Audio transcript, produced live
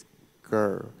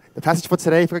go. The passage for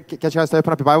today, if I could get you guys to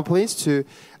open up your Bible, please, to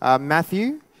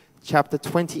Matthew chapter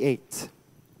 28.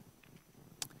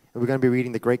 And we're going to be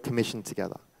reading the Great Commission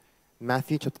together.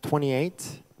 Matthew chapter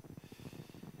 28.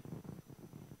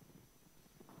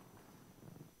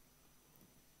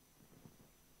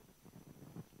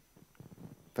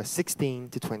 Verse 16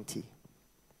 to 20.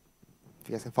 If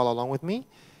you guys can follow along with me.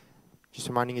 Just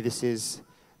reminding you, this is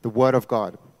the Word of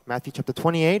God. Matthew chapter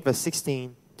 28, verse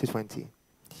 16 to 20.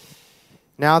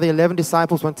 Now the 11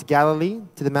 disciples went to Galilee,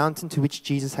 to the mountain to which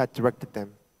Jesus had directed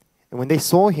them. And when they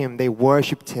saw him, they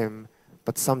worshipped him,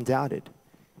 but some doubted.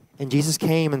 And Jesus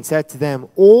came and said to them,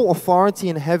 "All authority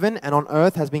in heaven and on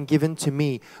earth has been given to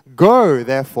me. Go,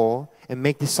 therefore, and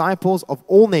make disciples of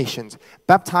all nations,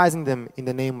 baptizing them in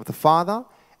the name of the Father,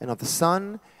 and of the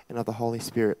Son, and of the Holy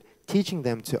Spirit, teaching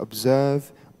them to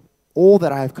observe all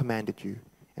that I have commanded you.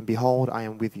 And behold, I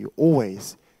am with you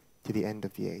always to the end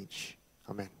of the age."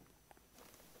 Amen.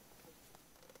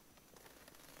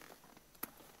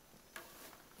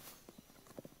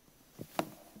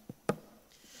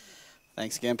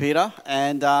 Thanks again, Peter.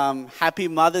 And happy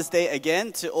Mother's Day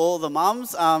again to all the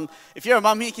mums. If you're a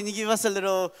mum here, can you give us a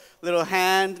little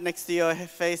hand next to your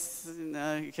face?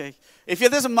 No? Okay. If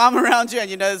there's a mum around you and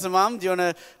you know there's a mum, do you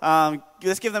want to,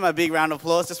 let's give them a big round of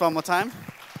applause just one more time.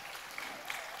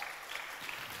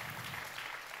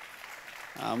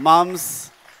 Mums,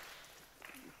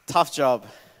 tough job,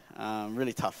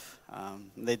 really tough.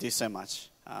 They do so much.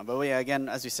 But again,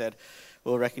 as we said,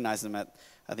 we'll recognize them at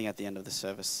the end of the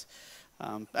service.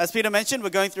 As Peter mentioned,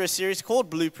 we're going through a series called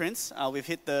Blueprints. We've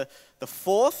hit the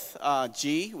fourth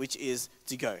G, which is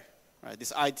to go. Right?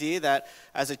 This idea that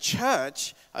as a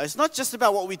church, it's not just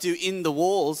about what we do in the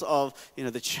walls of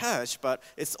the church, but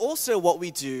it's also what we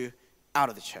do out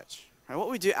of the church. Right? What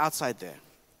we do outside there.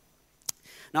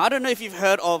 Now, I don't know if you've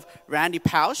heard of Randy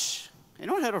Pausch.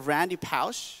 Anyone heard of Randy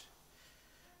Pausch?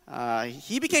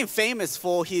 He became famous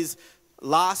for his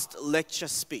last lecture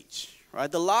speech. Right?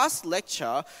 The last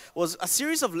lecture was a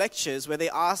series of lectures where they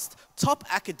asked top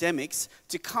academics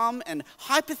to come and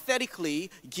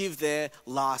hypothetically give their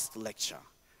last lecture.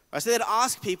 Right? So they'd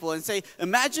ask people and say,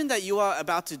 imagine that you are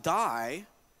about to die.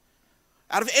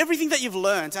 Out of everything that you've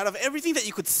learned, out of everything that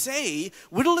you could say,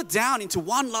 whittle it down into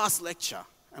one last lecture.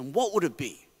 And what would it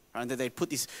be? Right? And then they'd put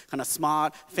these kind of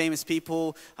smart, famous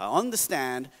people on the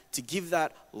stand to give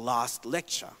that last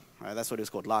lecture. Right? That's what it was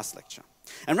called, last lecture.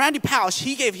 And Randy Pausch,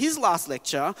 he gave his last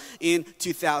lecture in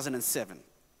 2007.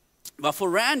 But for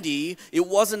Randy, it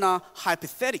wasn't a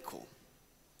hypothetical.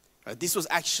 Right? This was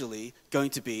actually going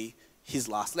to be his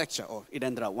last lecture, or it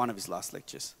ended up one of his last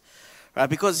lectures. Right?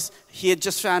 Because he had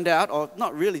just found out, or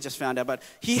not really just found out, but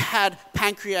he had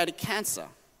pancreatic cancer.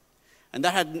 And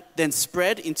that had then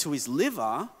spread into his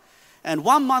liver. And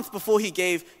 1 month before he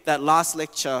gave that last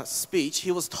lecture speech,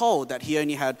 he was told that he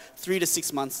only had 3 to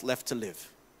 6 months left to live.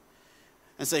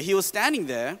 And so he was standing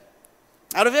there.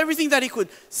 Out of everything that he could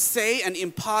say and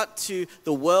impart to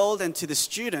the world and to the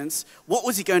students, what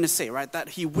was he going to say, right? That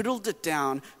he whittled it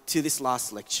down to this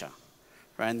last lecture,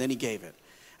 right? And then he gave it.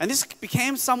 And this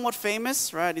became somewhat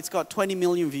famous, right? It's got 20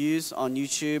 million views on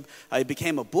YouTube. It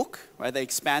became a book, right? They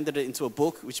expanded it into a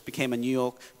book, which became a New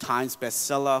York Times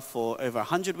bestseller for over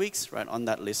 100 weeks, right, on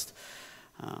that list.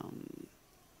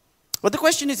 But the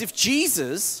question is, if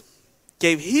Jesus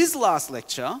gave his last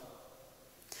lecture,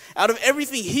 out of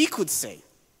everything he could say,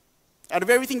 out of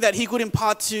everything that he could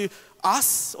impart to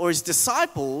us or his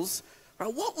disciples,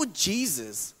 right, what would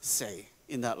Jesus say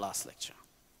in that last lecture?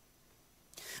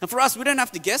 And for us, we don't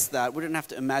have to guess that. We don't have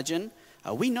to imagine.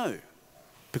 We know,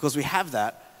 because we have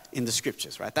that in the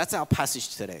scriptures, right? That's our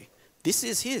passage today. This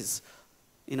is his,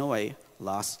 in a way,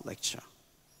 last lecture.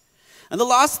 And the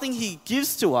last thing he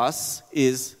gives to us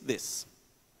is this,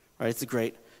 right? It's the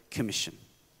Great Commission.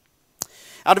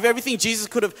 Out of everything Jesus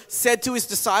could have said to his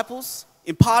disciples,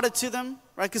 imparted to them,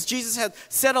 right? Because Jesus had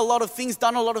said a lot of things,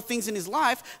 done a lot of things in his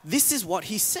life. This is what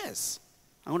he says.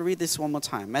 I want to read this one more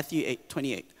time. Matthew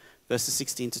 28, verses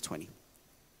 16 to 20.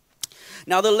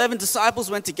 Now the 11 disciples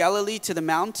went to Galilee, to the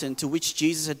mountain to which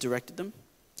Jesus had directed them.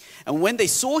 And when they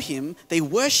saw him, they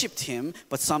worshipped him,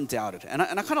 but some doubted. And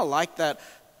I kind of like that,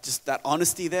 just that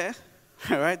honesty there.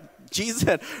 All right, Jesus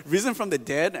had risen from the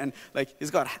dead, and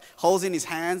he's got holes in his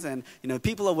hands, and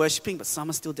people are worshiping, but some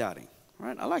are still doubting. All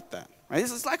right, I like that. Right,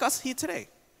 it's like us here today,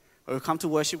 where we come to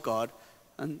worship God,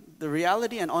 and the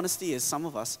reality and honesty is some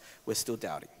of us, we're still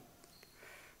doubting.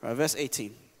 All right, verse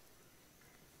 18.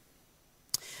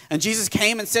 And Jesus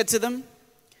came and said to them,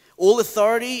 "All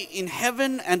authority in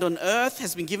heaven and on earth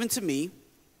has been given to me.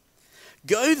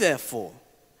 Go therefore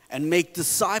and make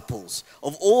disciples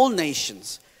of all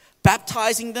nations,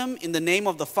 baptizing them in the name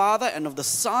of the Father and of the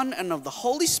Son and of the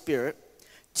Holy Spirit,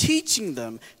 teaching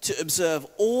them to observe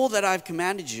all that I've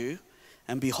commanded you,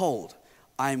 and behold,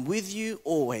 I am with you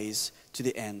always to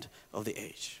the end of the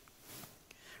age.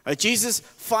 Right, Jesus'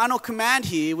 final command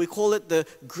here, we call it the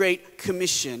Great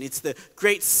Commission. It's the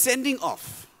great sending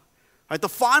off. Right, the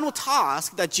final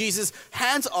task that Jesus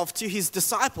hands off to his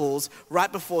disciples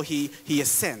right before he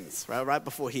ascends, right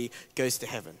before he goes to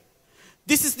heaven.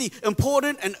 This is the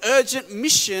important and urgent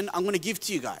mission I'm going to give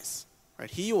to you guys. Right,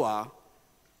 here you are.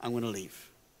 I'm going to leave.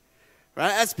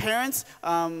 Right, as parents,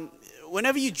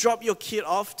 whenever you drop your kid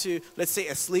off to, let's say,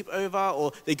 a sleepover,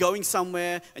 or they're going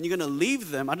somewhere and you're going to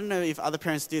leave them, I don't know if other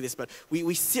parents do this, but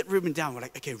we sit Ruben down. We're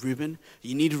like, okay, Ruben,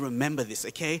 you need to remember this,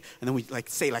 okay? And then we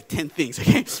say 10 things,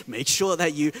 okay? Make sure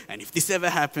that and if this ever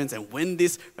happens, and when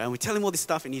this, right? And we tell him all this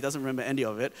stuff and he doesn't remember any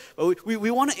of it. But we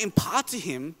want to impart to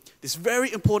him this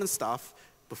very important stuff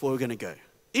before we're going to go.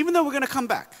 Even though we're going to come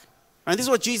back. And this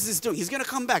is what Jesus is doing. He's going to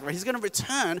come back, right? He's going to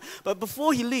return. But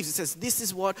before he leaves, he says, this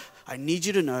is what I need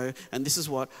you to know, and this is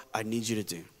what I need you to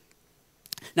do.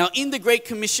 Now, in the Great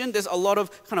Commission, there's a lot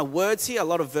of kind of words here, a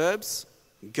lot of verbs.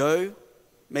 Go,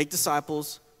 make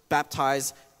disciples,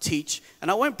 baptize, teach.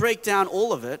 And I won't break down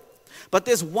all of it, but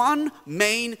there's one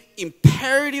main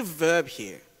imperative verb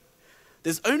here.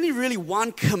 There's only really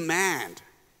one command.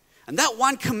 And that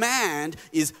one command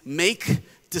is make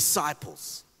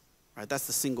disciples. Right? That's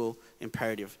the single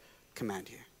imperative command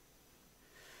here.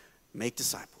 Make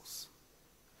disciples.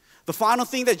 The final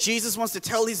thing that Jesus wants to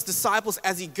tell his disciples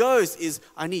as he goes is,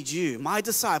 I need you, my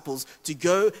disciples, to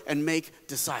go and make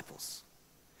disciples.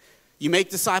 You make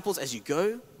disciples as you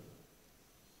go.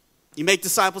 You make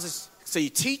disciples so you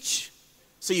teach,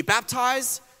 so you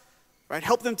baptize, right?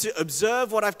 Help them to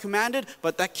observe what I've commanded.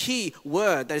 But that key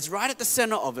word that is right at the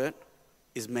center of it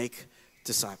is make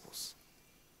disciples.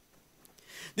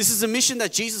 This is a mission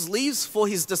that Jesus leaves for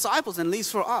his disciples and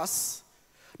leaves for us.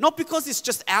 Not because it's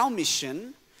just our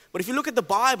mission, but if you look at the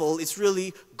Bible, it's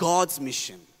really God's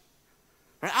mission.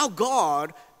 Right? Our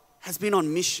God has been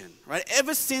on mission. Right?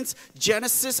 Ever since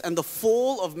Genesis and the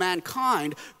fall of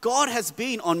mankind, God has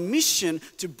been on mission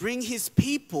to bring his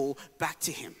people back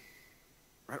to him.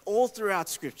 Right? All throughout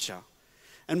Scripture.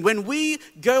 And when we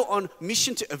go on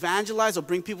mission to evangelize or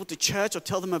bring people to church or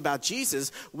tell them about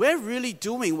Jesus, we're really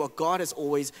doing what God has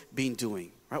always been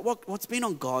doing. Right? What's been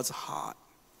on God's heart.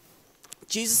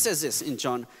 Jesus says this in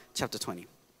John chapter 20.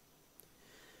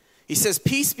 He says,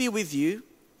 peace be with you.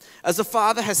 As the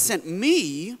Father has sent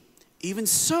me, even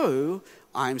so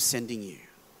I am sending you.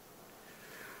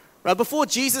 Right? Before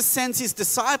Jesus sends his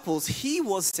disciples, he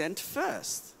was sent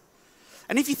first.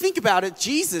 And if you think about it,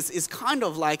 Jesus is kind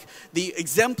of like the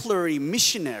exemplary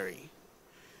missionary.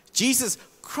 Jesus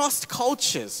crossed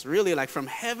cultures, really, like from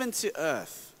heaven to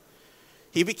earth.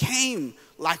 He became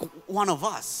like one of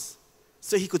us,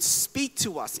 so he could speak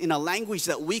to us in a language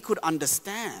that we could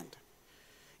understand,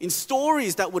 in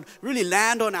stories that would really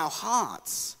land on our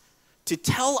hearts to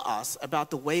tell us about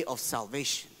the way of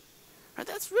salvation. Right?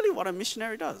 That's really what a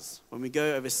missionary does. When we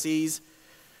go overseas,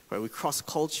 where we cross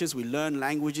cultures, we learn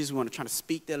languages, we want to try to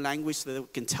speak their language so that we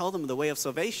can tell them the way of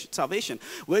salvation.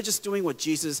 We're just doing what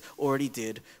Jesus already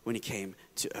did when he came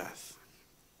to earth.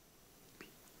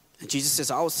 And Jesus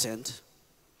says, I was sent,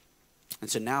 and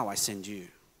so now I send you.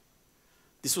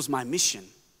 This was my mission.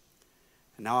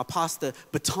 And now I pass the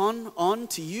baton on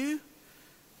to you.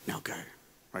 Now go.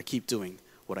 Right, keep doing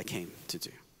what I came to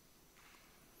do.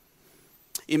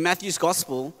 In Matthew's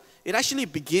gospel, it actually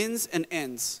begins and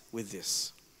ends with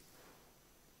this.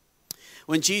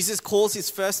 When Jesus calls his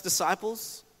first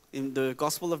disciples in the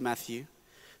Gospel of Matthew,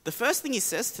 the first thing he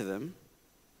says to them,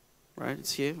 right,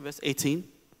 it's here, verse 18.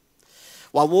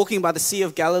 While walking by the Sea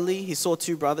of Galilee, he saw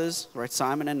two brothers, right,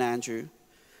 Simon and Andrew.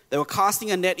 They were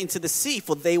casting a net into the sea,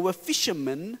 for they were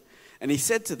fishermen. And he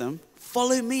said to them,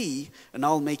 follow me, and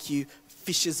I'll make you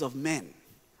fishers of men.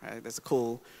 Right, there's a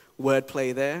cool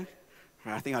wordplay there.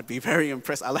 Right, I think I'd be very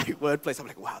impressed. I like wordplay, so I'm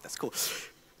like, wow, that's cool.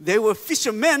 They were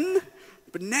fishermen.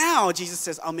 But now Jesus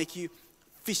says, I'll make you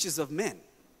fishers of men.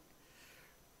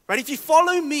 Right? If you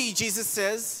follow me, Jesus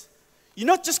says, you're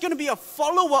not just going to be a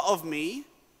follower of me,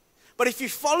 but if you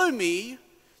follow me,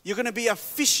 you're going to be a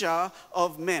fisher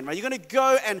of men. Right? You're going to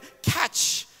go and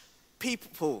catch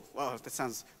people. Wow, that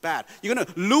sounds bad. You're going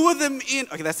to lure them in.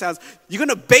 Okay, you're going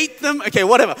to bait them. Okay,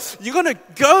 whatever. You're going to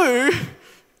go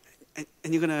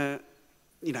and you're going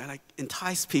to,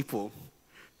 entice people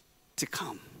to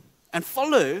come. And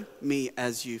follow me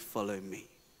as you follow me.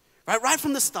 Right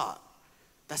from the start.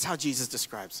 That's how Jesus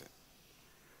describes it.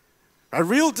 Right?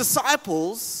 Real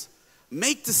disciples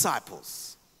make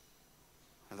disciples.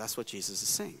 And that's what Jesus is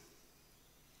saying.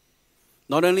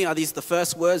 Not only are these the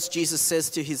first words Jesus says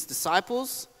to his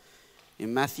disciples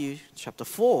in Matthew chapter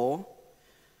 4,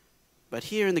 but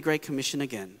here in the Great Commission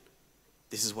again,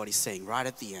 this is what he's saying right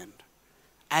at the end.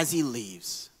 As he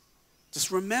leaves, just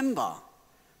remember,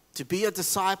 to be a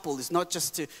disciple is not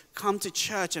just to come to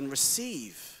church and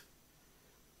receive,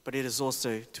 but it is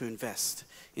also to invest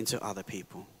into other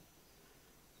people.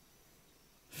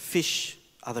 Fish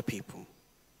other people.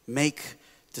 Make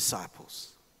disciples.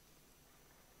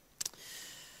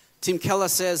 Tim Keller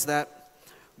says that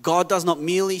God does not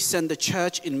merely send the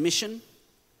church in mission.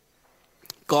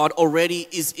 God already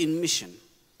is in mission,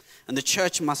 and the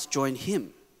church must join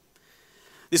him.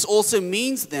 This also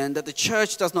means then that the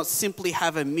church does not simply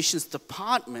have a missions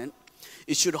department,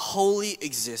 it should wholly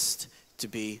exist to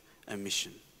be a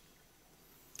mission.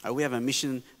 We have a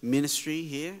mission ministry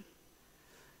here,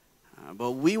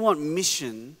 but we want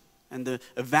mission and the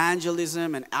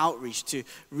evangelism and outreach to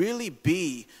really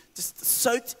be just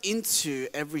soaked into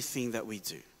everything that we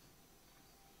do.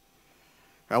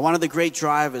 One of the great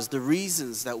drivers, the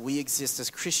reasons that we exist as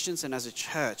Christians and as a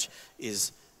church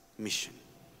is mission.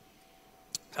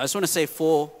 I just want to say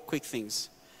 4 quick things.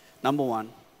 Number 1,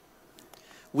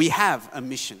 we have a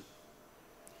mission.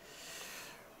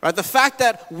 Right? The fact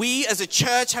that we as a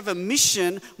church have a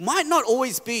mission might not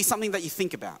always be something that you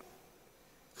think about.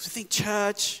 Because we think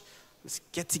church, let's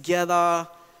get together,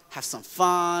 have some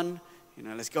fun,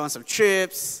 let's go on some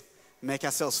trips, make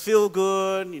ourselves feel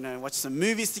good, watch some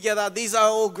movies together. These are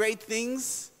all great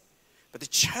things. But the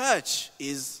church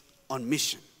is on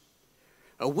mission.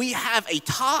 We have a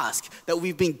task that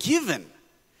we've been given.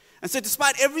 And so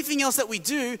despite everything else that we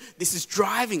do, this is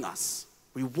driving us.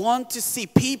 We want to see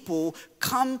people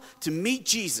come to meet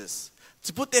Jesus,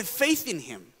 to put their faith in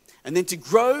him, and then to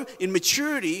grow in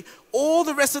maturity all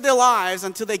the rest of their lives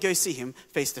until they go see him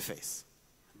face to face.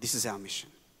 This is our mission.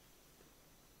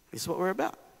 This is what we're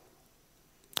about.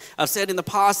 I've said in the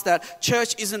past that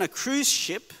church isn't a cruise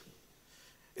ship.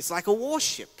 It's like a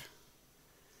warship.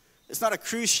 It's not a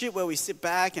cruise ship where we sit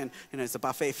back and, it's a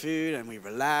buffet food and we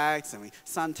relax and we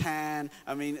suntan.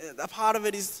 I mean, a part of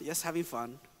it is, yes, having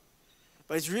fun.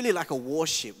 But it's really like a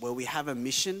warship where we have a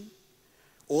mission.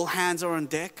 All hands are on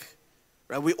deck.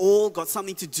 Right? We all got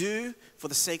something to do for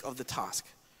the sake of the task,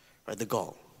 right? The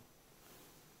goal.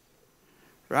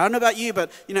 Right? I don't know about you,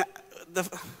 but,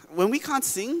 when we can't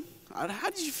sing, how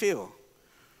did you feel?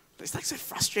 It's like so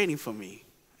frustrating for me.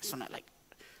 I just want to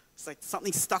it's like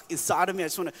something stuck inside of me. I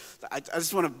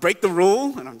just want to break the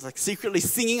rule, and I'm like secretly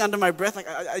singing under my breath. Like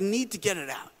I need to get it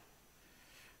out.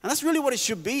 And that's really what it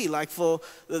should be like for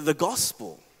the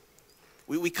gospel.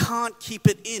 We can't keep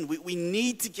it in. We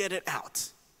need to get it out.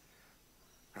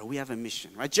 Right? We have a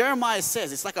mission. Right? Jeremiah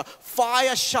says it's like a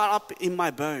fire shut up in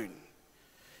my bone.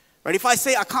 Right? If I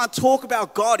say I can't talk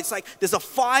about God, it's like there's a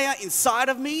fire inside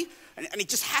of me, and it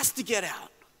just has to get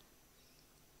out.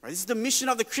 Right? This is the mission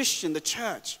of the Christian, the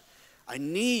church. I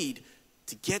need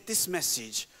to get this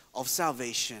message of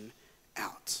salvation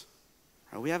out.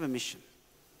 Right? We have a mission.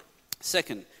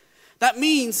 Second, that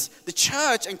means the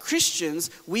church and Christians,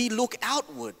 we look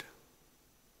outward.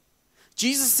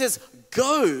 Jesus says,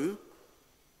 go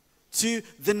to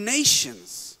the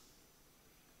nations.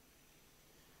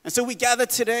 And so we gather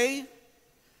today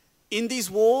in these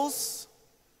walls,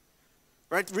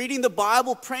 right? Reading the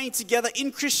Bible, praying together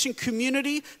in Christian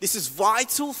community. This is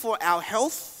vital for our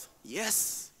health.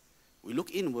 Yes, we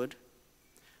look inward,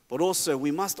 but also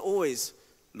we must always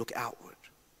look outward.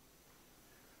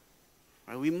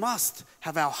 Right? We must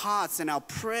have our hearts and our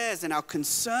prayers and our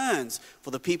concerns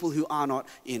for the people who are not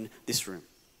in this room.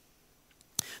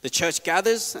 The church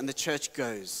gathers and the church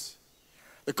goes.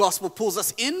 The gospel pulls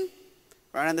us in,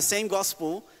 right? And the same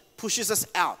gospel pushes us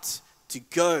out to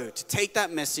go, to take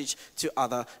that message to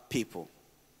other people.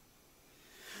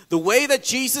 The way that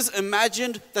Jesus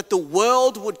imagined that the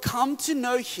world would come to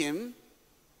know him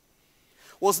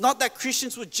was not that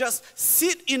Christians would just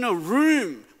sit in a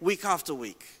room week after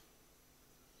week.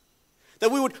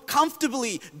 That we would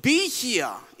comfortably be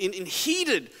here in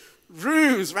heated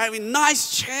rooms, right, with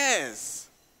nice chairs.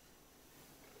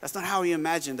 That's not how he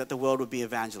imagined that the world would be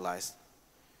evangelized.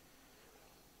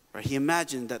 Right? He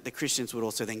imagined that the Christians would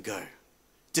also then go,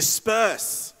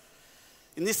 disperse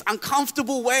in this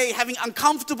uncomfortable way, having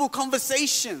uncomfortable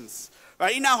conversations,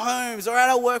 right, in our homes or at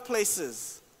our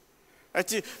workplaces, right,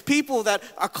 to people that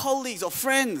are colleagues or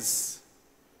friends,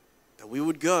 that we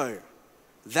would go.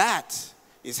 That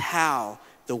is how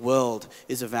the world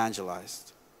is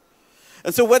evangelized.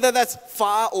 And so whether that's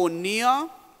far or near,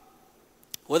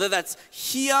 whether that's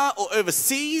here or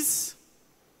overseas,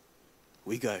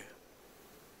 we go.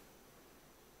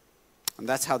 And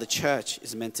that's how the church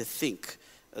is meant to think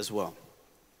as well.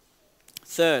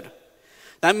 Third,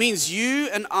 that means you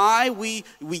and I, we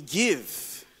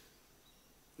give,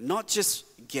 not just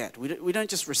get. We don't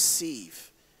just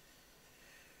receive.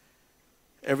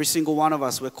 Every single one of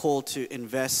us, we're called to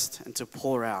invest and to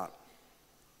pour out.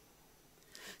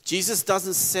 Jesus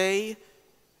doesn't say,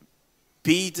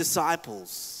 be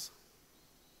disciples.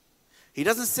 He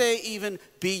doesn't say even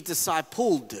be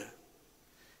discipled.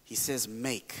 He says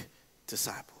make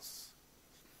disciples.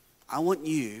 I want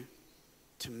you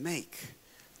to make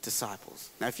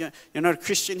disciples. Now, if you're not a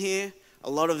Christian here,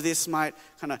 a lot of this might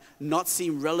kind of not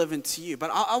seem relevant to you. But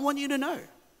I want you to know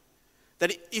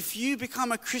that if you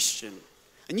become a Christian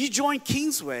and you join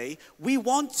Kingsway, we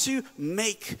want to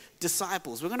make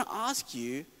disciples. We're going to ask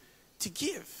you to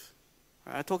give.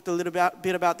 I talked a little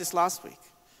bit about this last week.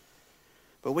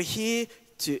 But we're here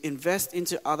to invest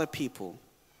into other people.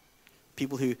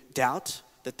 People who doubt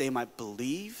that they might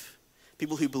believe.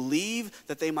 People who believe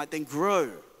that they might then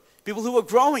grow. People who are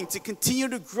growing to continue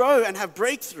to grow and have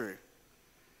breakthrough.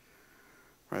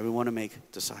 Right? We want to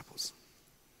make disciples.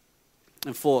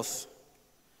 And fourth,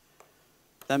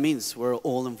 that means we're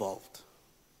all involved.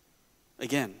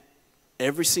 Again,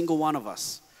 every single one of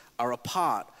us are a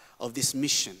part of this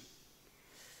mission.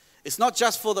 It's not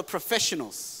just for the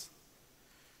professionals.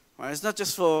 Right? It's not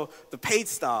just for the paid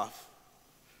staff.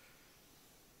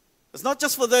 It's not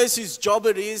just for those whose job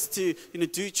it is to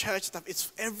do church stuff. It's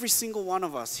for every single one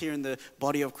of us here in the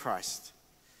body of Christ.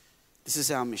 This is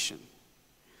our mission.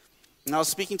 And I was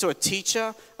speaking to a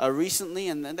teacher recently,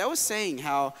 and they were saying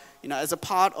how, as a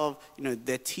part of,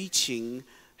 their teaching,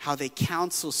 how they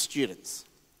counsel students.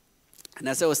 And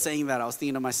as I was saying that, I was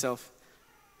thinking to myself,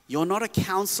 you're not a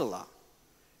counselor.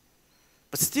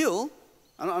 But still,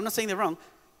 I'm not saying they're wrong.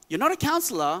 You're not a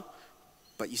counselor,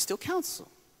 but you still counsel.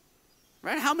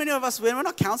 Right? How many of us, we're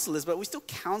not counselors, but we still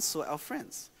counsel our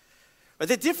friends. Right?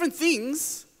 They're different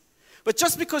things, but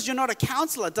just because you're not a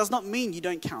counselor does not mean you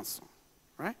don't counsel.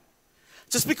 Right?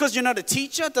 Just because you're not a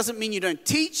teacher doesn't mean you don't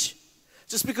teach.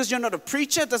 Just because you're not a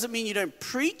preacher doesn't mean you don't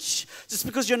preach. Just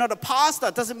because you're not a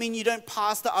pastor doesn't mean you don't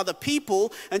pastor other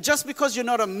people. And just because you're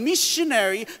not a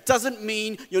missionary doesn't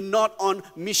mean you're not on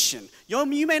mission. You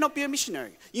may not be a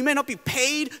missionary. You may not be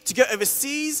paid to go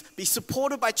overseas, be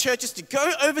supported by churches to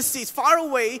go overseas, far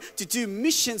away to do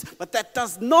missions, but that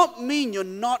does not mean you're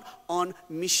not on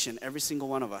mission. Every single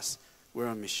one of us, we're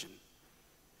on mission.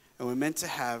 And we're meant to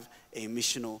have a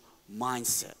missional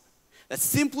mindset. That's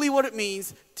simply what it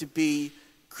means to be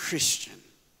Christian,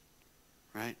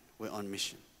 right? We're on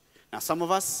mission. Now, some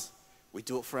of us, we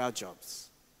do it for our jobs.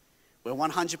 We're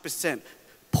 100%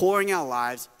 pouring our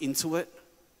lives into it.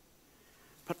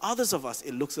 But others of us,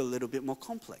 it looks a little bit more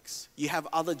complex. You have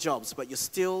other jobs, but you're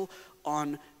still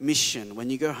on mission. When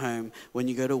you go home, when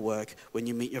you go to work, when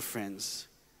you meet your friends,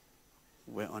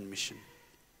 we're on mission.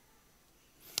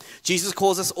 Jesus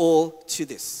calls us all to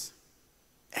this.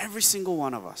 Every single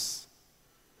one of us.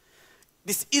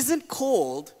 This isn't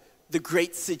called the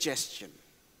great suggestion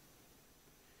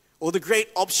or the great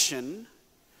option.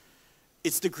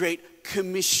 It's the great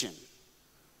commission.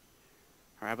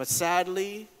 All right, but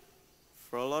sadly,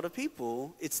 for a lot of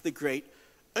people, it's the great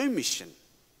omission.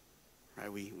 Right?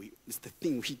 It's the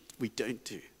thing we don't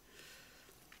do.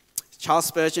 Charles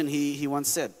Spurgeon, he once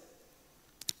said,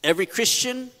 every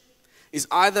Christian is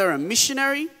either a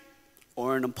missionary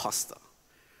or an imposter.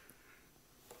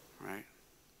 Right?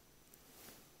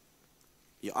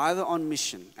 You're either on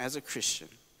mission as a Christian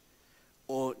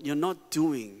or you're not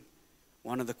doing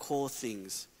one of the core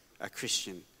things a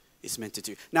Christian is meant to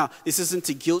do. Now, this isn't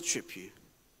to guilt trip you.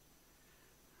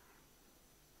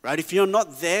 Right? If you're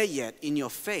not there yet in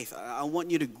your faith, I want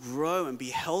you to grow and be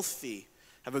healthy,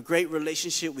 have a great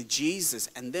relationship with Jesus,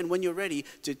 and then when you're ready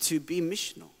to be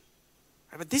missional.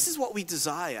 Right? But this is what we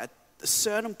desire at a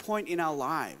certain point in our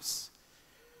lives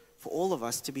for all of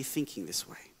us to be thinking this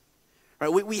way. Right?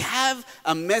 We have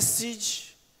a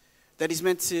message that is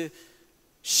meant to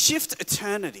shift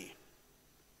eternity.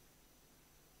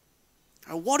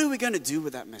 What are we going to do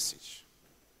with that message?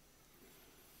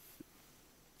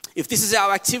 If this is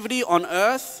our activity on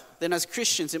earth, then as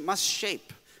Christians, it must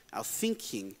shape our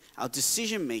thinking, our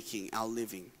decision-making, our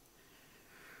living.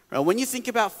 Right? When you think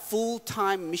about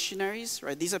full-time missionaries,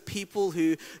 right, these are people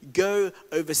who go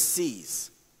overseas,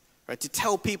 right, to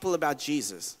tell people about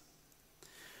Jesus.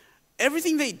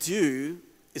 Everything they do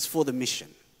is for the mission,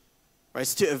 right?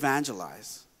 It's to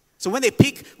evangelize. So when they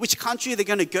pick which country they're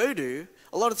going to go to,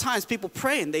 a lot of times people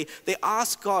pray and they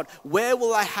ask God, where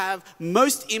will I have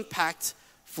most impact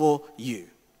for you?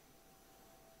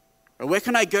 Or where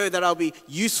can I go that I'll be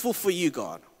useful for you,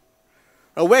 God?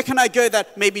 Or where can I go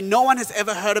that maybe no one has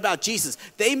ever heard about Jesus?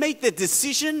 They make the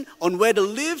decision on where to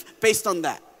live based on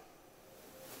that.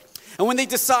 And when they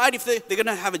decide if they're going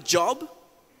to have a job,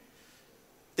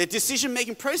 their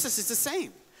decision-making process is the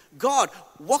same. God,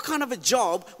 what kind of a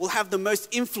job will have the most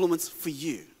influence for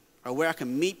you? Or where I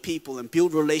can meet people and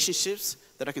build relationships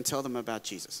that I can tell them about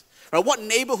Jesus. Right? What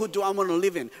neighborhood do I want to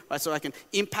live in? Right? So I can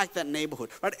impact that neighborhood.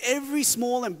 Right? Every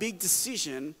small and big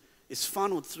decision is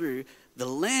funneled through the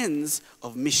lens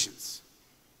of missions.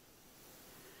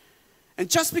 And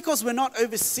just because we're not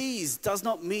overseas does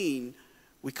not mean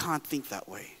we can't think that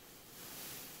way.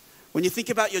 When you think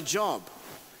about your job,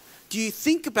 do you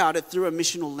think about it through a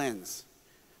missional lens?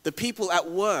 The people at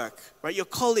work, right? Your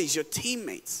colleagues, your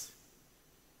teammates.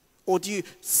 Or do you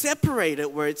separate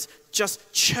it where it's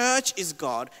just church is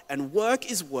God and work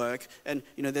is work and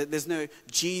there's no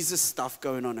Jesus stuff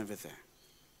going on over there?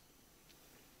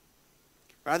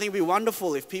 Right? I think it'd be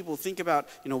wonderful if people think about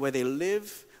where they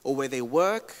live or where they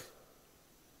work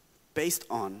based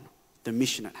on the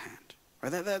mission at hand.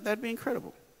 Right? That'd be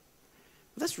incredible.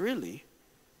 But that's really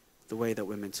the way that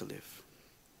we're meant to live.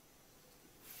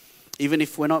 Even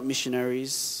if we're not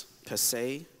missionaries per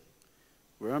se,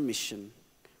 we're on mission.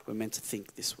 We're meant to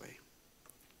think this way.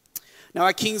 Now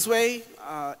at Kingsway,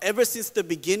 ever since the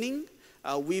beginning,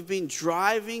 we've been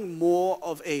driving more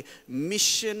of a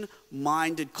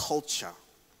mission-minded culture.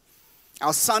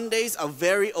 Our Sundays are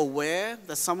very aware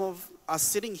that some of us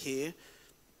sitting here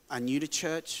are new to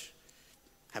church,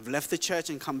 have left the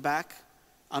church and come back,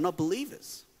 are not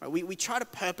believers. Right? We try to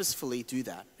purposefully do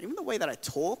that. Even the way that I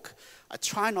talk, I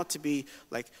try not to be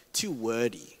too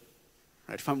wordy.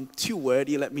 Right? If I'm too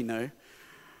wordy, let me know.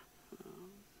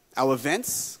 Our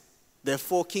events, they're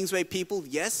for Kingsway people,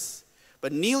 yes,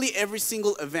 but nearly every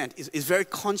single event is very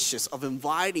conscious of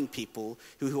inviting people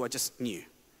who are just new.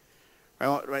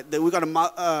 Right? We got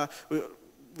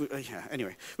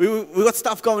anyway, we got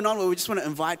stuff going on where we just want to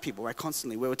invite people, right?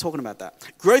 Constantly, where we're talking about that.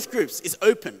 Growth groups is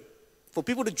open for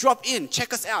people to drop in,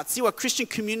 check us out, see what Christian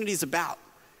community is about.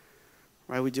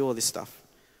 Right? We do all this stuff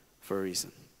for a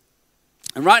reason.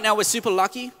 And right now we're super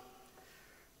lucky.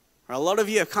 A lot of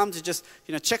you have come to just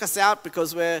check us out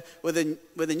because we're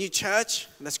the new church.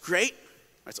 And that's great.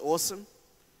 That's awesome.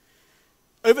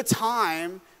 Over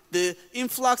time, the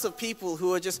influx of people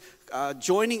who are just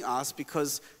joining us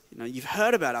because you've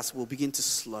heard about us will begin to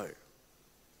slow.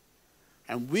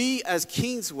 And we as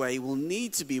Kingsway will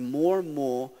need to be more and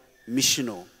more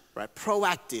missional, right?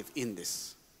 Proactive in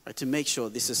this, right? To make sure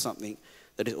this is something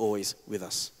that is always with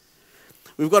us.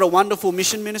 We've got a wonderful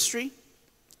mission ministry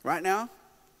right now.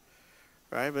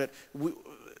 Right, but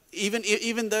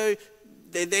even though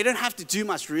they don't have to do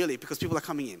much really because people are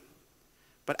coming in.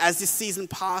 But as this season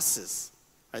passes,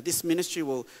 right, this ministry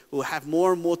will have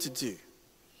more and more to do.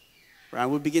 Right,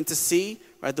 we'll begin to see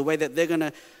the way that they're going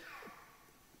to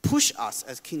push us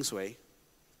as Kingsway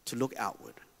to look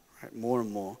outward, right, more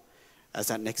and more as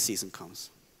that next season comes.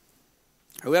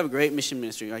 Right, we have a great mission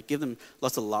ministry. Right, give them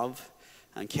lots of love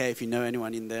and care. If you know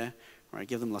anyone in there, right,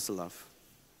 give them lots of love.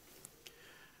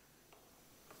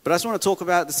 But I just want to talk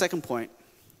about the second point,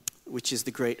 which is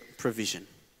the great provision.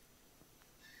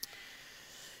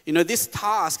 This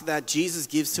task that Jesus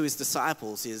gives to his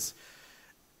disciples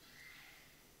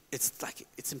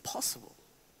it's impossible.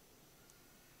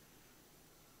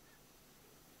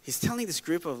 He's telling this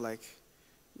group of I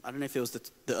don't know if it was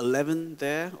the 11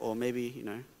 there or maybe,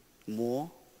 more.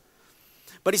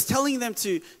 But he's telling them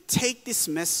to take this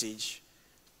message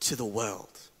to the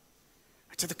world,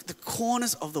 to the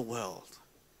corners of the world.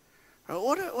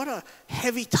 What a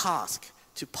heavy task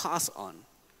to pass on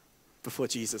before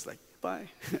Jesus, bye,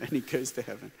 and he goes to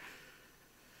heaven.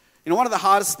 One of the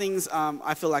hardest things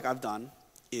I feel like I've done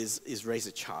is raise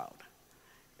a child.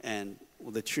 And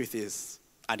the truth is,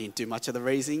 I didn't do much of the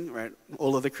raising, right?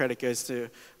 All of the credit goes to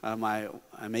my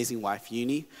amazing wife,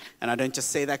 Uni. And I don't just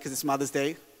say that because it's Mother's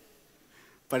Day,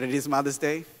 but it is Mother's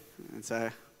Day. And so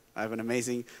I have an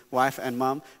amazing wife and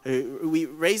mom.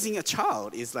 Raising a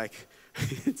child is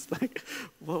it's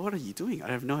what are you doing? I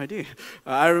have no idea.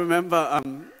 I remember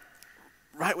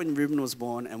right when Ruben was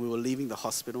born and we were leaving the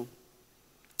hospital,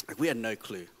 we had no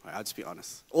clue. Right? I'll just be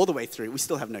honest. All the way through, we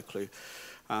still have no clue.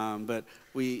 But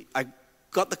I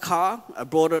got the car, I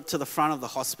brought it to the front of the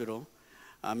hospital,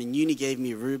 and Uni gave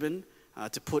me Ruben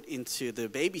to put into the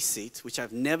baby seat, which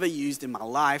I've never used in my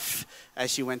life,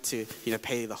 as she went to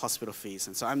pay the hospital fees.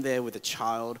 And so I'm there with a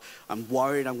child. I'm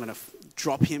worried I'm going to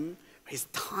drop him. He's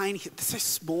tiny, they're so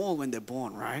small when they're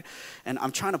born, right? And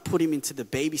I'm trying to put him into the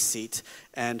baby seat,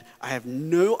 and I have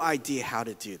no idea how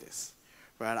to do this,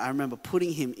 right? I remember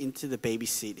putting him into the baby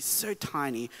seat. He's so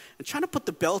tiny, and trying to put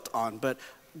the belt on, but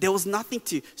there was nothing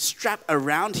to strap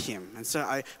around him. And so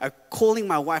I'm calling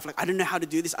my wife, like, I don't know how to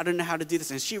do this. I don't know how to do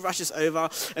this. And she rushes over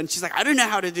and she's like, I don't know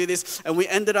how to do this. And we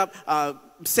ended up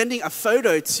sending a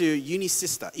photo to Uni's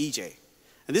sister, EJ.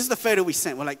 And this is the photo we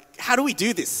sent. We're like, how do we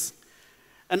do this?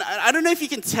 And I don't know if you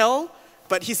can tell,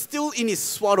 but he's still in his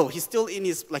swaddle. He's still in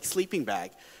his sleeping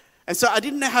bag. And so I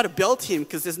didn't know how to belt him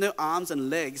because there's no arms and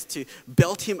legs to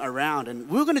belt him around. And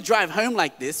we were going to drive home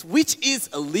like this, which is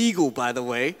illegal, by the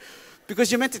way,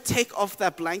 because you're meant to take off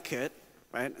that blanket,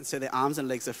 right? And so their arms and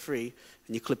legs are free,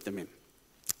 and you clip them in.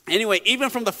 Anyway, even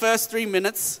from the first 3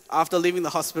 minutes after leaving the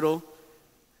hospital,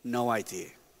 no idea.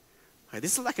 Right,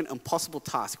 this is like an impossible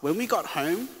task. When we got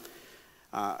home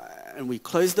and we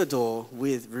closed the door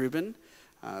with Reuben,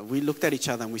 we looked at each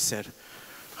other and we said,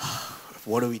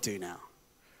 what do we do now?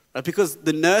 Right, because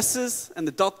the nurses and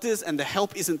the doctors and the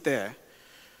help isn't there.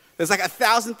 There's like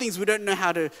 1,000 things we don't know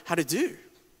how to do.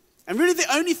 And really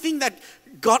the only thing that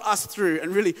got us through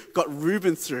and really got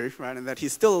Reuben through, right, and that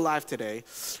he's still alive today,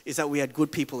 is that we had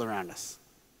good people around us.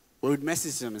 We would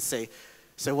message them and say,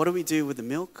 so what do we do with the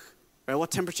milk? Right,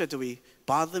 what temperature do we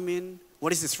bathe them in?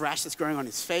 What is this rash that's growing on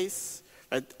his face?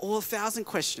 Right, all 1,000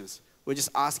 questions. We're just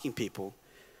asking people,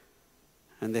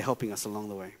 and they're helping us along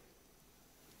the way.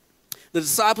 The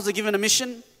disciples are given a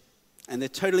mission, and they're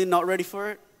totally not ready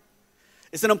for it.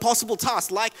 It's an impossible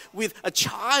task. Like with a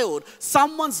child,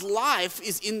 someone's life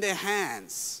is in their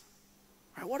hands.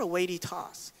 Right? What a weighty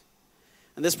task.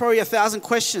 And there's probably 1,000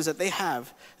 questions that they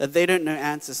have that they don't know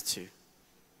answers to.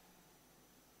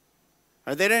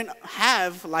 Right? They don't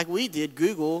have, like we did,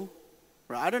 Google.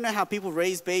 Right? I don't know how people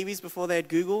raised babies before they had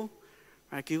Google.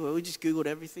 Right? Google, we just Googled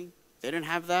everything. They don't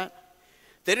have that.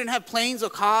 They don't have planes or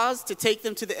cars to take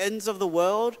them to the ends of the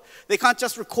world. They can't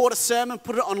just record a sermon,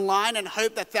 put it online, and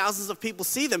hope that thousands of people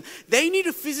see them. They need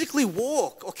to physically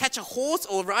walk or catch a horse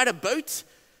or ride a boat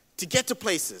to get to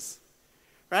places.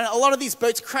 Right? A lot of these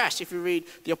boats crash. If you read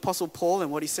the Apostle Paul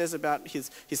and what he says about his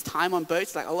time on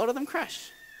boats, like a lot of them crash.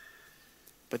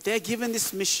 But they're given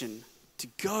this mission to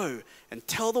go and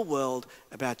tell the world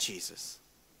about Jesus.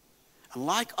 And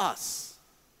like us,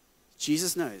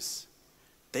 Jesus knows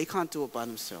they can't do it by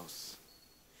themselves.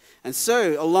 And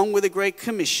so, along with a great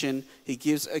commission, he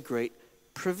gives a great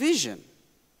provision.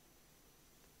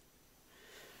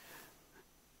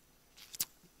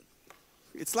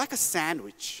 It's like a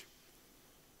sandwich.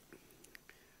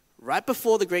 Right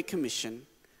before the Great Commission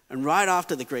and right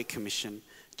after the Great Commission,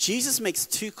 Jesus makes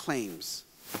two claims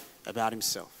about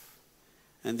himself.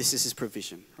 And this is his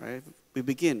provision, right? We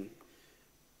begin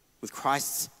with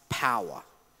Christ's power.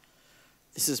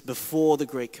 This is before the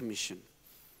Great Commission.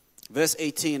 Verse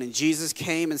 18, and Jesus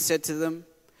came and said to them,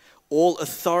 all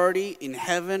authority in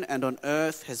heaven and on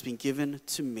earth has been given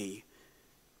to me.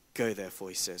 Go therefore,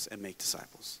 he says, and make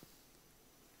disciples.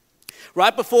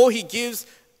 Right before he gives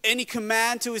any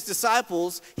command to his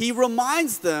disciples, he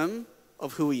reminds them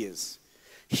of who he is.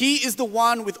 He is the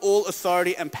one with all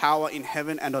authority and power in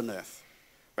heaven and on earth.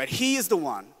 Right? He is the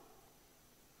one.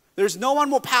 There's no one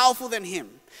more powerful than him.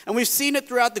 And we've seen it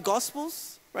throughout the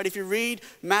Gospels, right? If you read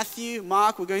Matthew,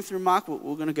 Mark, we're going through Mark.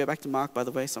 We're going to go back to Mark, by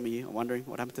the way. Some of you are wondering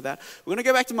what happened to that. We're going to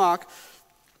go back to Mark.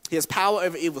 He has power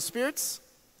over evil spirits,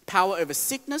 power over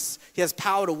sickness. He has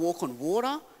power to walk on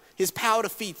water. He has power to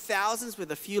feed thousands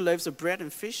with a few loaves of bread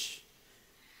and fish.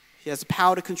 He has the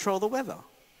power to control the weather.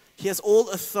 He has all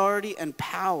authority and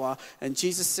power. And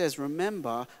Jesus says,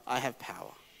 remember, I have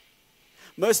power.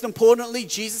 Most importantly,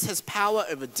 Jesus has power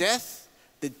over death,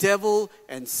 the devil,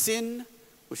 and sin,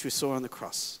 which we saw on the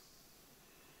cross.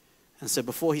 And so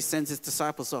before he sends his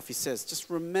disciples off, he says, just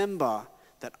remember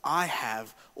that I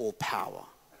have all power.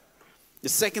 The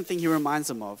second thing he reminds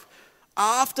them of,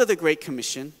 after the Great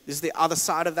Commission, this is the other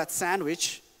side of that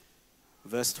sandwich,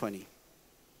 verse 20.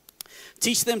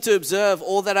 Teach them to observe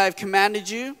all that I have commanded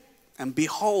you, and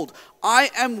behold, I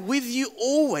am with you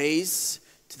always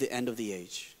to the end of the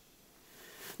age.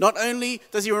 Not only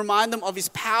does he remind them of his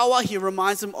power, he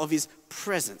reminds them of his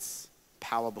presence.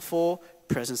 Power before,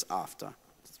 presence after.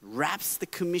 It wraps the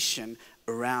commission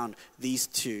around these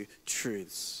two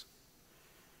truths.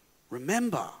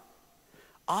 Remember,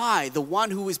 I, the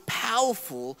one who is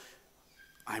powerful,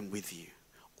 I'm with you.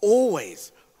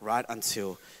 Always, right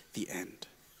until the end.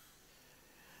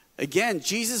 Again,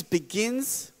 Jesus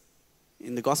begins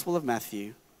in the Gospel of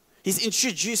Matthew. He's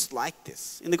introduced like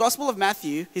this. In the Gospel of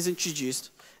Matthew, he's introduced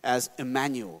as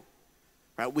Emmanuel,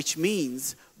 right? Which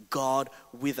means God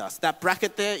with us. That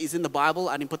bracket there is in the Bible.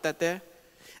 I didn't put that there.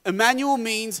 Emmanuel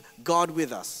means God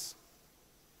with us.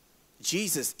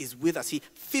 Jesus is with us. He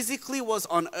physically was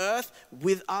on earth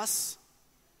with us.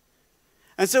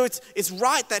 And so it's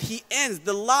right that he ends,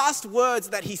 the last words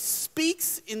that he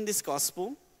speaks in this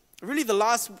gospel, really the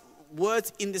last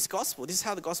words in this gospel, this is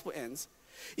how the gospel ends,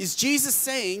 is Jesus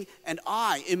saying, and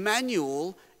I,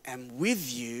 Emmanuel, am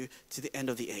with you to the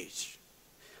end of the age.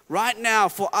 Right now,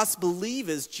 for us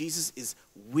believers, Jesus is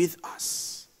with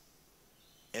us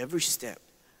every step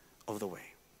of the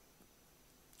way.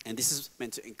 And this is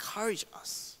meant to encourage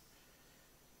us.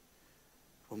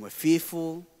 When we're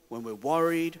fearful, when we're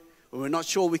worried, when we're not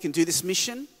sure we can do this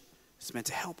mission, it's meant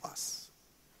to help us.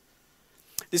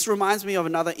 This reminds me of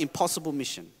another impossible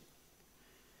mission.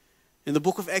 In the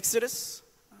book of Exodus,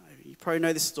 you probably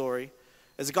know this story,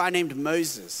 there's a guy named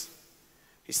Moses.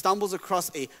 He stumbles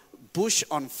across a bush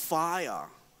on fire,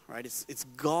 right? It's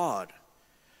God.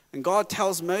 And God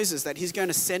tells Moses that he's going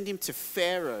to send him to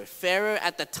Pharaoh. Pharaoh,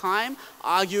 at the time,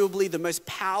 arguably the most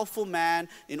powerful man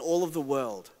in all of the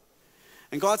world.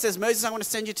 And God says, Moses, I'm going to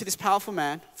send you to this powerful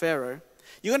man, Pharaoh.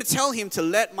 You're going to tell him to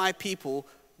let my people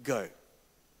go.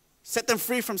 Set them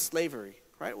free from slavery,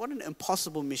 right? What an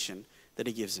impossible mission that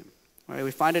he gives him. Right?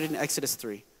 We find it in Exodus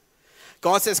 3.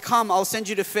 God says, come, I'll send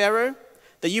you to Pharaoh,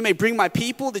 that you may bring my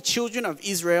people, the children of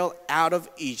Israel, out of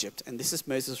Egypt. And this is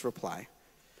Moses' reply.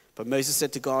 But Moses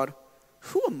said to God,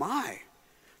 who am I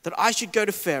that I should go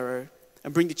to Pharaoh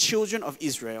and bring the children of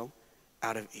Israel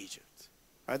out of Egypt?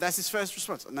 Right, that's his first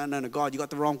response. No, God, you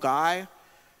got the wrong guy.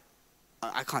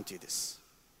 I can't do this.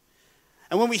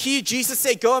 And when we hear Jesus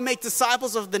say, go and make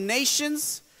disciples of the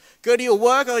nations, go to your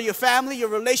work or your family, your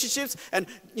relationships, and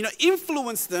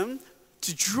influence them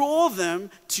to draw them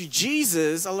to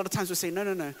Jesus, a lot of times we say,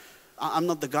 no, I'm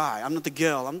not the guy, I'm not the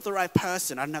girl, I'm not the right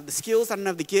person, I don't have the skills, I don't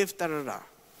have the gift, But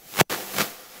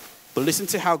listen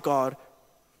to how God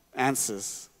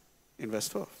answers in verse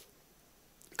 12.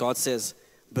 God says,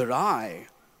 but I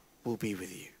will be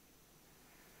with you.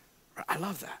 I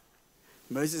love that.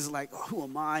 Moses is like, oh, who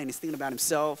am I? And he's thinking about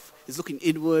himself. He's looking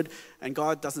inward. And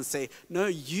God doesn't say, no,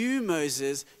 you,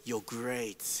 Moses, you're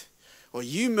great. Or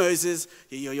you, Moses,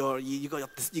 you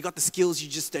got the skills, you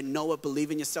just don't know it,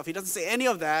 believe in yourself. He doesn't say any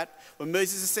of that. When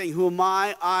Moses is saying, who am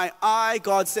I,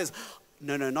 God says,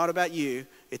 no, not about you.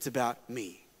 It's about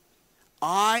me.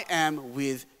 I am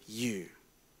with you.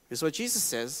 That's what Jesus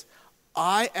says.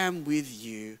 I am with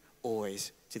you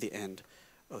always to the end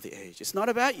of the age. It's not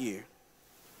about you.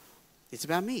 It's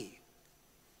about me.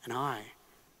 And I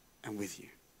am with you.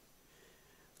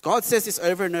 God says this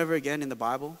over and over again in the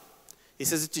Bible. He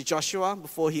says it to Joshua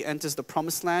before he enters the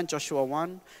promised land, Joshua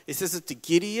 1. He says it to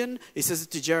Gideon. He says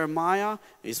it to Jeremiah.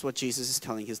 It's what Jesus is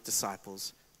telling his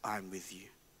disciples. I'm with you.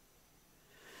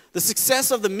 The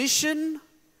success of the mission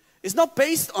is not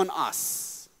based on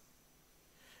us.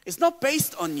 It's not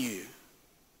based on you.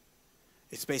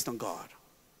 It's based on God.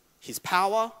 His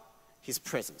power, His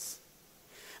presence.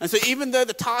 And so even though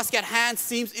the task at hand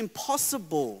seems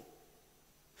impossible,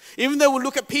 even though we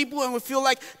look at people and we feel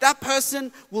like that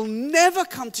person will never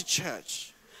come to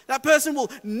church, that person will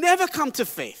never come to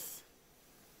faith,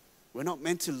 we're not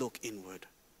meant to look inward.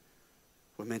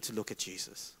 We're meant to look at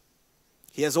Jesus.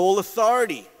 He has all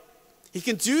authority. He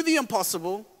can do the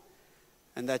impossible,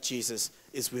 and that Jesus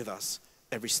is with us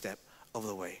every step of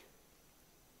the way.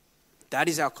 That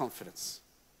is our confidence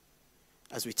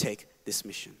as we take this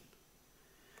mission.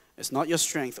 It's not your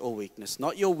strength or weakness,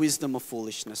 not your wisdom or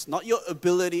foolishness, not your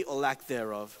ability or lack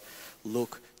thereof.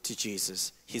 Look to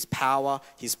Jesus. His power,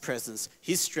 His presence,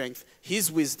 His strength,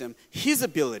 His wisdom, His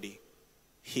ability.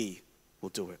 He will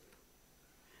do it.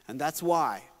 And that's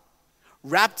why,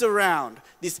 wrapped around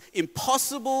this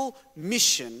impossible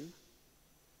mission,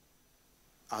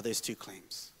 are those two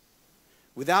claims.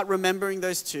 Without remembering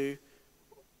those two,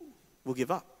 we'll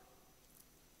give up.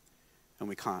 And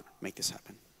we can't make this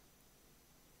happen.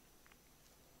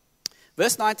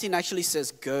 Verse 19 actually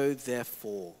says, go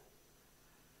therefore.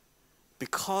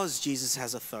 Because Jesus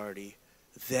has authority,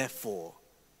 therefore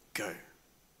go.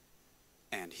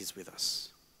 And He's with us.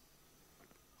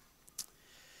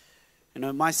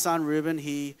 My son Reuben,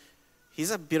 he's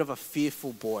a bit of a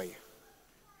fearful boy.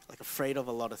 Like afraid of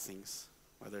a lot of things.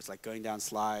 Whether it's like going down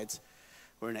slides,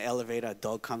 or in an elevator, a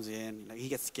dog comes in, he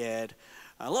gets scared.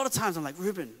 A lot of times I'm like,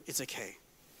 Reuben, it's okay.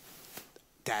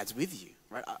 Dad's with you,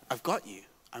 right? I've got you.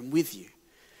 I'm with you.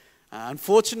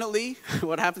 Unfortunately,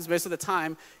 what happens most of the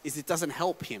time is it doesn't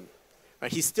help him,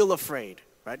 right? He's still afraid,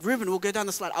 right? Reuben, we'll go down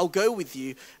the slide. I'll go with you.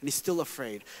 And he's still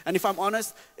afraid. And if I'm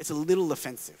honest, it's a little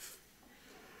offensive.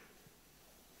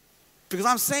 Because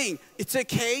I'm saying, it's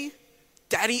okay.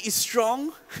 Daddy is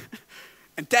strong.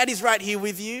 And Daddy's right here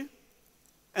with you.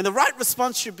 And the right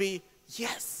response should be,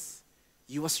 yes,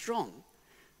 you are strong.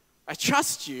 I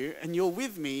trust you and you're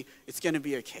with me. It's going to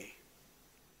be okay.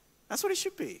 That's what it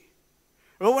should be.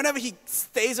 Or whenever he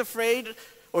stays afraid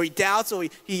or he doubts or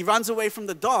he runs away from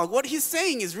the dog, what he's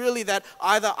saying is really that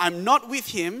either I'm not with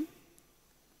him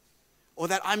or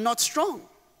that I'm not strong,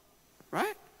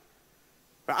 right?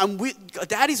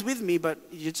 Daddy's with me, but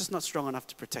you're just not strong enough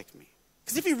to protect me.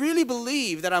 Because if he really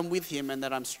believed that I'm with him and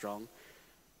that I'm strong,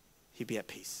 he'd be at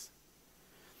peace.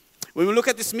 When we look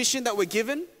at this mission that we're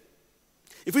given,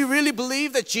 if we really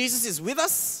believe that Jesus is with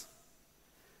us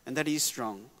and that he is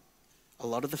strong, a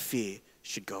lot of the fear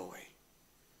should go away.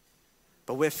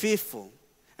 But we're fearful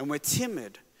and we're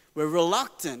timid, we're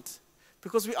reluctant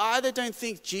because we either don't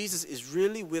think Jesus is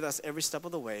really with us every step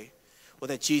of the way or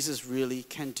that Jesus really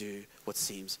can do what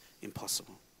seems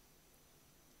impossible.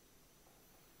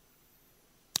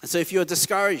 And so if you're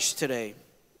discouraged today,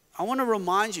 I want to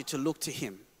remind you to look to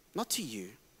him, not to you.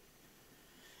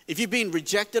 If you've been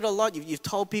rejected a lot, you've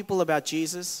told people about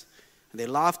Jesus, and they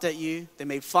laughed at you, they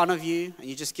made fun of you, and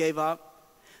you just gave up.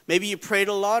 Maybe you prayed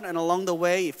a lot, and along the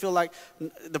way, you feel like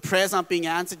the prayers aren't being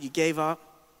answered, you gave up.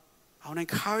 I want to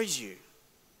encourage you.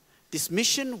 This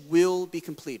mission will be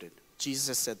completed. Jesus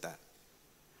has said that.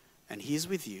 And he is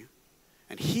with you,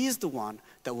 and he is the one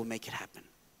that will make it happen.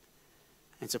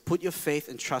 And so put your faith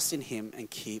and trust in him and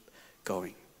keep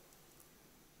going.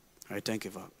 All right, don't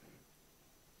give up.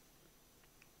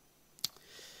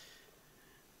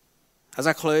 As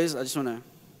I close, I just want to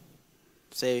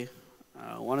say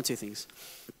one or two things.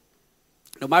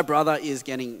 Now, my brother is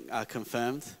getting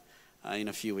confirmed in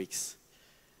a few weeks.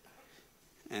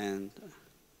 And,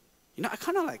 I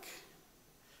kind of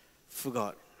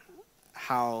forgot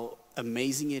how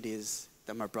amazing it is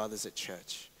that my brother's at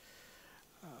church.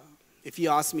 If you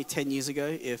asked me 10 years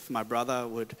ago if my brother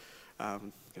would,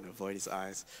 I'm going to avoid his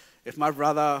eyes. If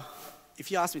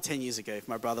you asked me 10 years ago if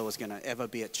my brother was going to ever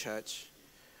be at church,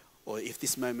 or if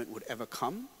this moment would ever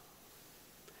come,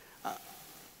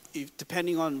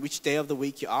 depending on which day of the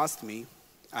week you asked me,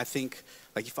 I think,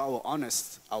 if I were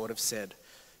honest, I would have said,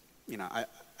 I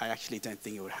actually don't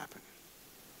think it would happen.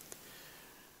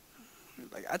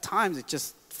 At times, it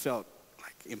just felt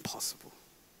impossible.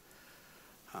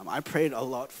 I prayed a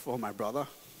lot for my brother.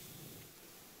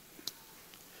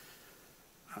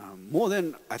 More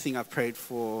than I think I've prayed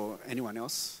for anyone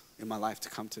else in my life to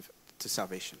come to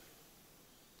salvation.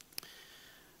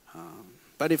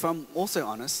 But if I'm also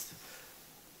honest,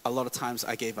 a lot of times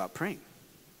I gave up praying,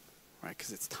 right?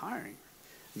 Because it's tiring.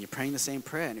 And you're praying the same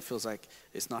prayer and it feels like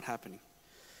it's not happening.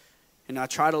 And I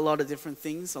tried a lot of different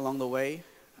things along the way.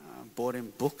 Bought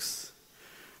him books.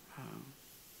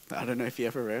 I don't know if you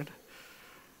ever read.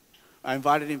 I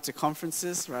invited him to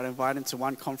conferences, right? I invited him to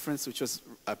one conference, which was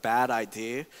a bad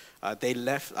idea. They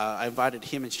left. I invited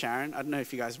him and Sharon. I don't know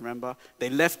if you guys remember.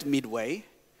 They left midway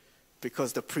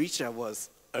because the preacher was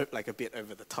a bit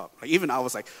over the top. Even I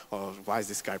was like, oh, why is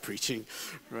this guy preaching,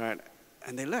 right?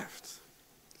 And they left.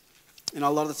 And a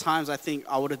lot of the times I think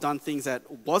I would have done things that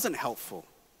wasn't helpful.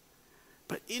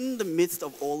 But in the midst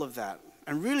of all of that,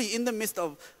 and really in the midst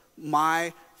of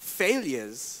my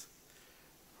failures,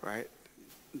 right?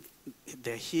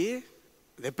 They're here.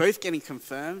 They're both getting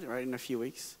confirmed, right, in a few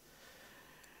weeks.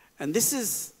 And this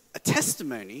is a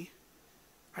testimony,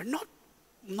 right,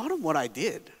 not of what I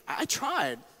did. I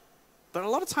tried, but a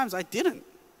lot of times I didn't.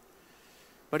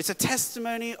 But it's a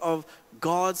testimony of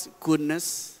God's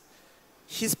goodness,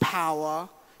 his power,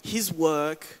 his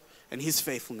work, and his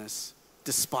faithfulness,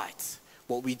 despite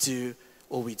what we do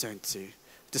or we don't do,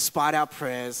 despite our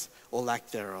prayers or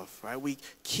lack thereof, right? We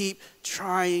keep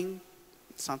trying.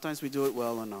 Sometimes we do it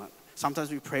well or not.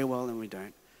 Sometimes we pray well and we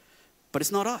don't. But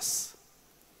it's not us,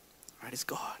 right? It's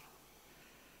God.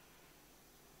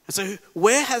 And so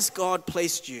where has God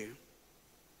placed you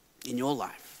in your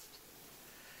life?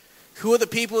 Who are the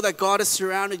people that God has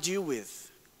surrounded you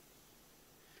with?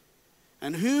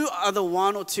 And who are the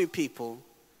one or two people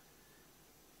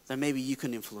that maybe you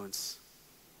can influence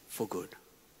for good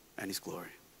and his glory?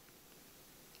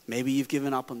 Maybe you've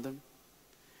given up on them.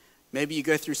 Maybe you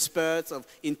go through spurts of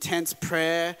intense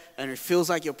prayer and it feels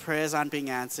like your prayers aren't being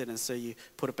answered, and so you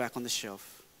put it back on the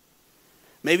shelf.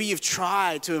 Maybe you've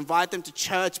tried to invite them to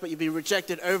church, but you've been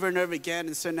rejected over and over again,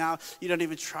 and so now you don't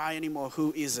even try anymore.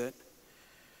 Who is it?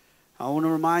 I want to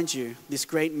remind you, this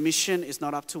great mission is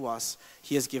not up to us.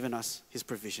 He has given us his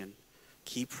provision.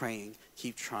 Keep praying,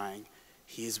 keep trying.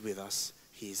 He is with us.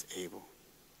 He is able.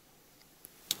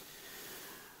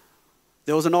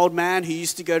 There was an old man who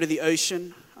used to go to the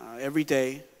ocean every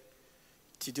day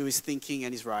to do his thinking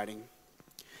and his writing.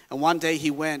 And one day he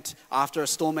went after a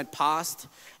storm had passed,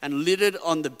 and littered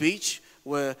on the beach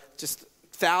were just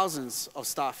thousands of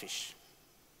starfish.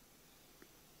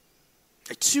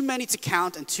 Too many to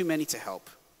count and too many to help.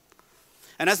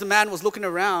 And as the man was looking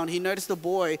around, he noticed a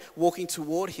boy walking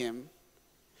toward him.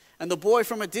 And the boy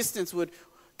from a distance would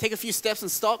take a few steps and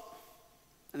stop,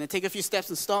 and then take a few steps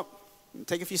and stop, and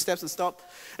take a few steps and stop.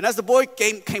 And as the boy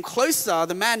came closer,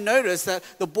 the man noticed that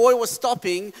the boy was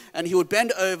stopping, and he would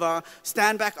bend over,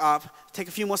 stand back up, take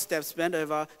a few more steps, bend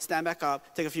over, stand back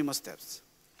up, take a few more steps.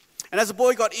 And as the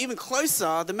boy got even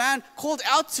closer, the man called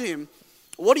out to him,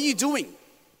 "What are you doing?"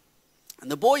 And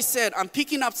the boy said, "I'm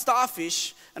picking up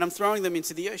starfish and I'm throwing them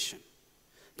into the ocean.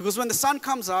 Because when the sun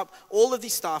comes up, all of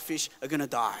these starfish are going to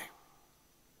die."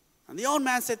 And the old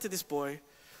man said to this boy,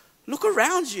 "Look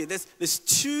around you. There's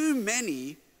too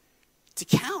many to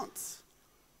count.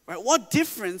 Right? What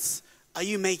difference are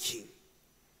you making?"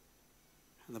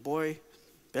 And the boy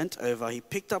bent over. He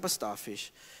picked up a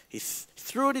starfish. He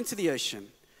threw it into the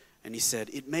ocean. And he said,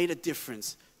 "It made a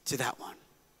difference to that one.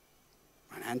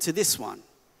 Right? And to this one.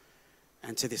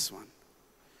 And to this one."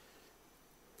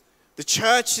 The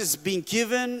church has been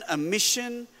given a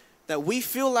mission that we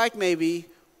feel like maybe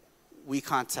we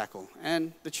can't tackle.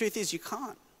 And the truth is, you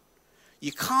can't.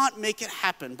 You can't make it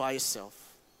happen by yourself.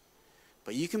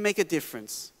 But you can make a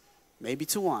difference, maybe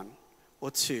to one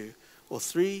or two or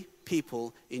three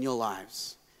people in your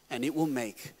lives. And it will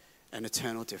make an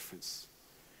eternal difference.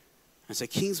 And so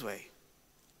Kingsway,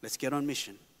 let's get on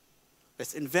mission.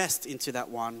 Let's invest into that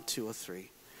one, two, or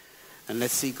three. And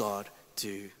let's see God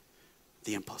do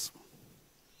the impossible.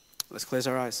 Let's close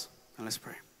our eyes and let's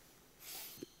pray.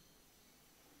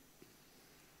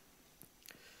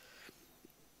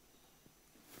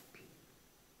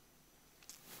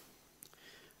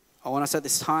 I want us at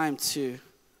this time to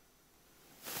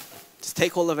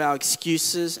take all of our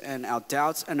excuses and our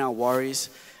doubts and our worries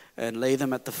and lay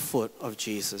them at the foot of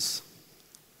Jesus.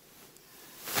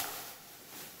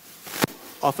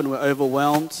 Often we're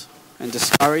overwhelmed and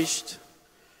discouraged,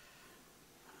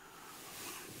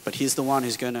 but He's the one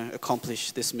who's going to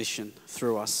accomplish this mission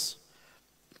through us.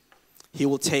 He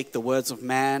will take the words of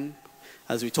man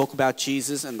as we talk about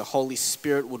Jesus, and the Holy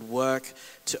Spirit would work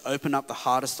to open up the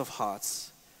hardest of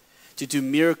hearts, to do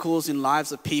miracles in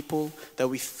lives of people that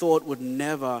we thought would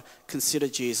never consider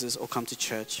Jesus or come to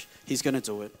church. He's going to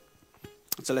do it.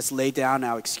 So let's lay down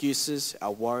our excuses,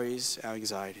 our worries, our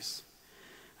anxieties.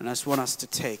 And I just want us to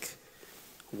take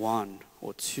one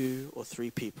or two or three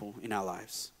people in our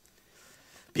lives.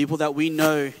 People that we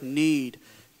know need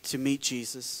to meet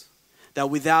Jesus, that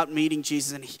without meeting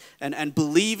Jesus and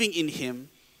believing in Him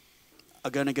are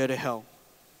going to go to hell.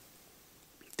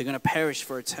 They're going to perish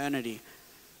for eternity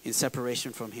in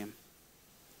separation from Him.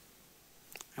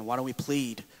 And why don't we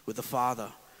plead with the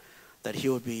Father that He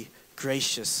would be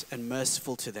gracious and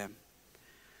merciful to them,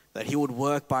 that He would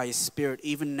work by His Spirit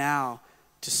even now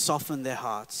to soften their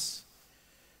hearts,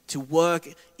 to work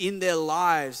in their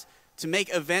lives, to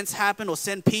make events happen or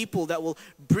send people that will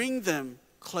bring them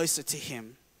closer to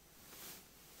Him.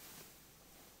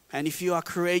 And if you are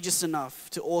courageous enough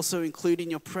to also include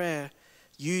in your prayer,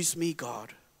 use me,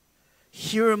 God.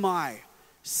 Here am I.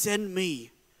 Send me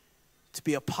to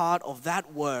be a part of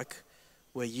that work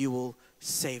where you will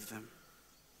save them,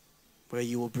 where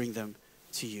you will bring them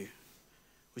to you.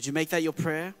 Would you make that your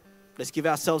prayer? Let's give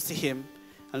ourselves to Him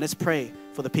and let's pray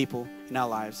for the people in our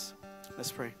lives.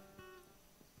 Let's pray.